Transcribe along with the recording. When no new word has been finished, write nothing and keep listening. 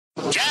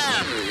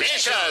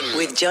Mission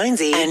with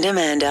Jonesy and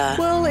Amanda.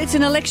 Well, it's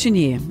an election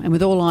year, and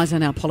with all eyes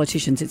on our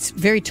politicians, it's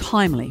very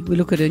timely. We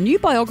look at a new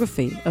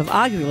biography of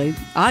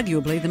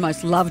arguably the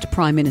most loved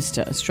Prime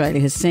Minister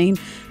Australia has seen.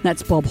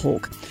 That's Bob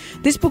Hawke.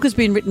 This book has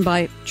been written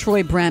by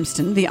Troy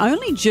Bramston, the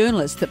only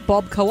journalist that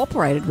Bob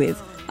cooperated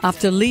with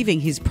after leaving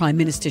his Prime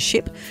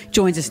Ministership.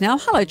 Joins us now.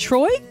 Hello,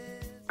 Troy.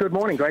 Good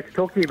morning. Great to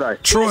talk to you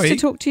both. Troy, nice to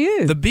talk to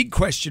you. The big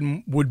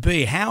question would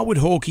be, how would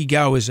Hawkey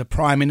go as a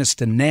Prime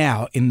Minister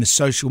now in the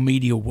social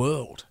media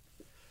world?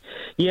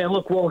 Yeah,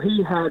 look, well,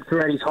 he had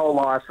throughout his whole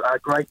life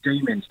great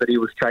demons that he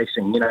was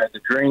chasing,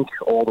 the drink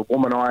or the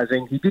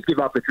womanising. He did give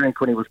up the drink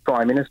when he was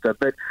Prime Minister,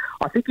 but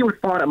I think he would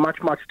find it much,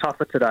 much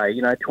tougher today.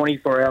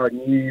 24-hour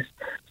news,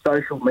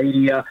 social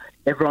media,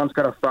 everyone's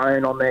got a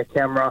phone on their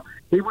camera.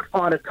 He would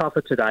find it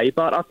tougher today,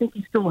 but I think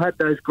he still had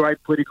those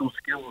great political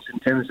skills in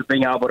terms of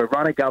being able to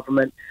run a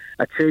government,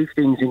 achieve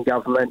things in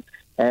government,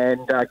 and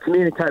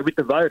communicate with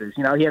the voters.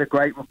 He had a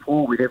great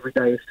rapport with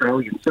everyday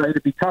Australians. So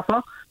it'd be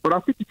tougher, but I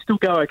think he'd still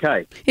go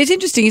okay. It's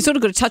interesting. He's sort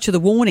of got a touch of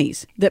the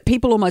Warnies, that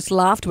people almost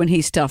laughed when he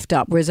stuffed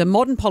up, whereas a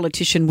modern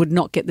politician would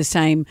not get the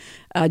same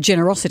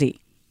generosity.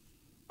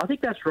 I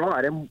think that's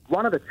right. And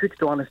one of the tricks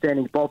to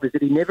understanding Bob is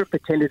that he never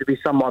pretended to be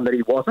someone that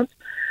he wasn't.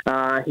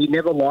 He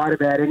never lied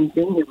about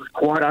anything. He was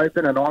quite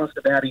open and honest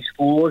about his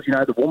flaws,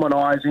 the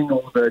womanising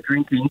or the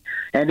drinking.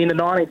 And in the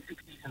 1960s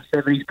and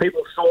 70s,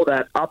 people saw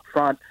that up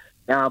front,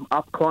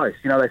 up close.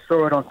 They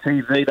saw it on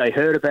TV, they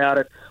heard about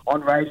it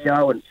on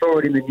radio and saw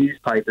it in the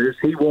newspapers.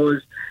 He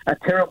was a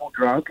terrible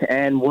drunk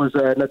and was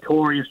a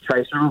notorious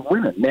chaser of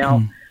women.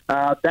 Now,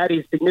 that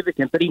is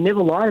significant, but he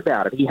never lied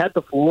about it. He had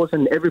the flaws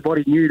and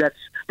everybody knew that's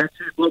who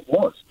Bob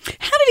was.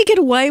 How did he get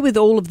away with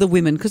all of the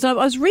women? Because I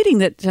was reading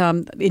that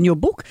in your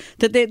book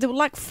that there were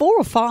like 4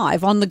 or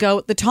 5 on the go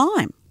at the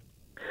time.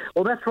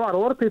 Well, that's right. A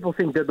lot of people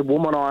think that the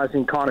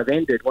womanising kind of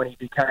ended when he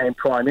became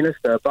Prime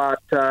Minister, but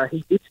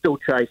he did still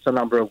chase a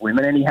number of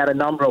women, and he had a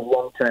number of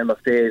long-term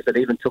affairs that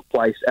even took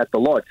place at the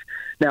Lodge.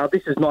 Now,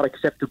 this is not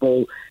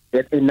acceptable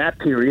in that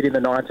period, in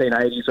the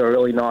 1980s or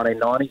early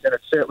 1990s, and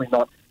it's certainly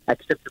not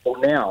acceptable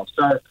now.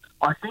 So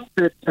I think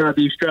that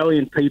the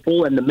Australian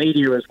people and the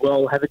media as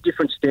well have a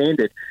different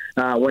standard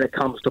when it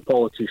comes to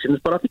politicians.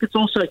 But I think it's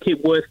also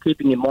worth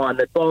keeping in mind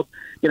that Bob,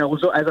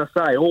 was, as I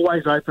say,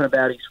 always open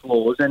about his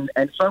flaws, and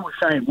so was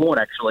Shane Warne,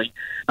 actually.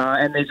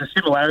 And there's a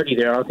similarity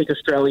there. I think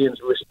Australians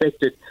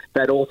respected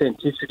that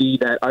authenticity,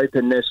 that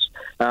openness,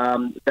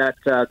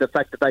 the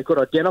fact that they could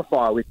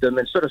identify with them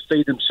and sort of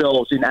see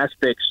themselves in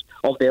aspects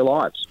of their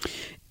lives.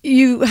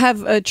 You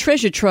have a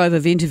treasure trove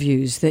of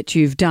interviews that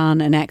you've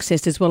done and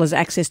accessed, as well as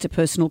access to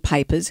personal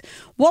papers.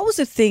 What was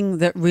the thing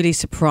that really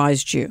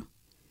surprised you?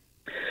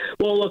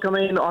 Well, look,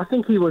 I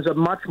think he was a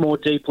much more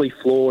deeply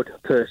flawed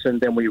person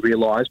than we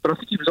realised, but I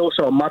think he was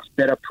also a much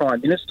better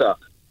Prime Minister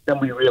than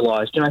we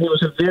realised. He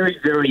was a very,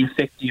 very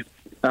effective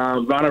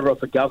runner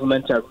of a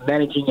government,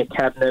 managing a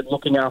cabinet,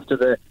 looking after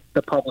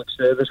the public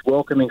service,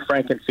 welcoming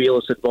frank and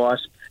fearless advice,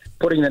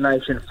 putting the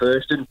nation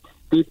first. And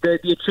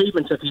the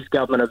achievements of his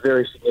government are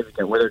very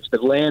significant, whether it's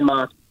the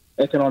landmark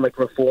economic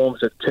reforms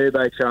that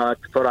turbocharge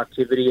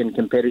productivity and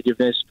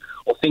competitiveness,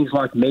 or things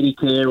like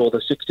Medicare or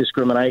the Sex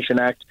Discrimination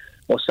Act,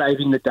 or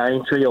saving the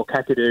Daintree or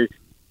Kakadu.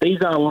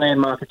 These are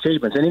landmark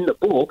achievements. And in the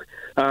book,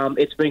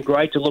 it's been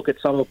great to look at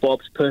some of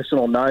Bob's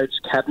personal notes,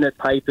 cabinet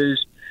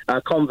papers,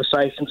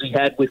 conversations he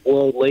had with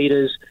world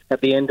leaders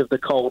at the end of the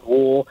Cold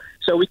War.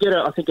 So we get,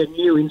 I think, a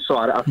new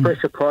insight, a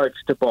fresh approach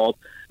to Bob,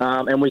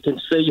 and we can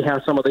see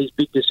how some of these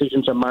big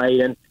decisions are made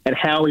and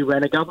how he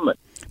ran a government.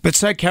 But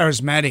so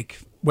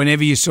charismatic.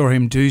 Whenever you saw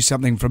him do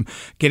something, from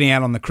getting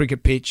out on the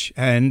cricket pitch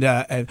and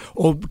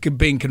or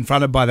being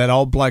confronted by that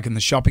old bloke in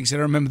the shopping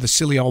centre, remember the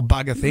silly old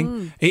bugger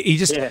thing? It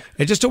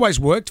just always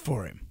worked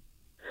for him.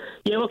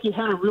 Yeah, look, he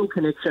had a real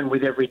connection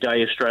with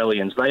everyday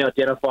Australians. They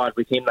identified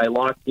with him, they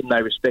liked him,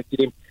 they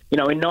respected him. In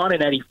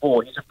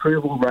 1984, his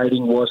approval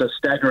rating was a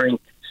staggering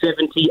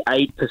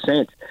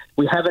 78%.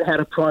 We haven't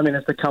had a Prime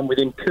Minister come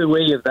within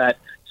cooee of that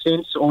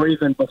since or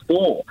even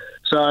before.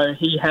 So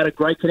he had a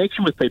great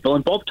connection with people.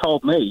 And Bob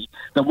told me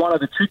that one of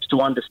the tricks to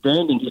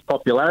understanding his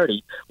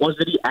popularity was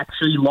that he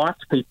actually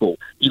liked people.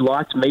 He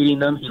liked meeting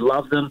them. He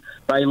loved them.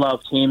 They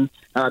loved him.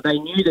 They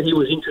knew that he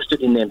was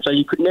interested in them. So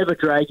you could never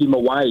drag him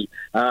away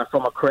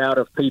from a crowd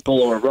of people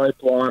or a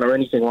rope line or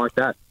anything like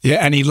that. Yeah,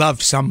 and he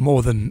loved some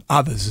more than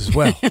others as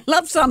well.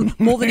 Loved some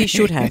more than he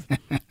should have.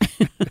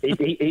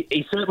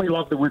 He certainly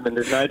loved the women,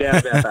 there's no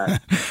doubt about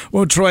that.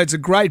 Well, Troy, it's a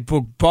great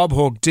book, Bob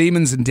Hawke,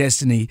 Demons and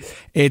Destiny.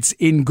 It's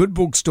in good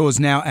bookstores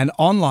now and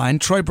online.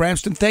 Troy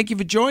Bramston, thank you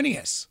for joining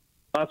us.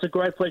 It's a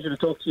great pleasure to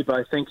talk to you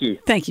both. Thank you.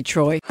 Thank you,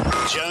 Troy.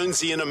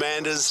 Jonesy and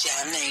Amanda's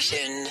Jam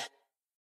Nation.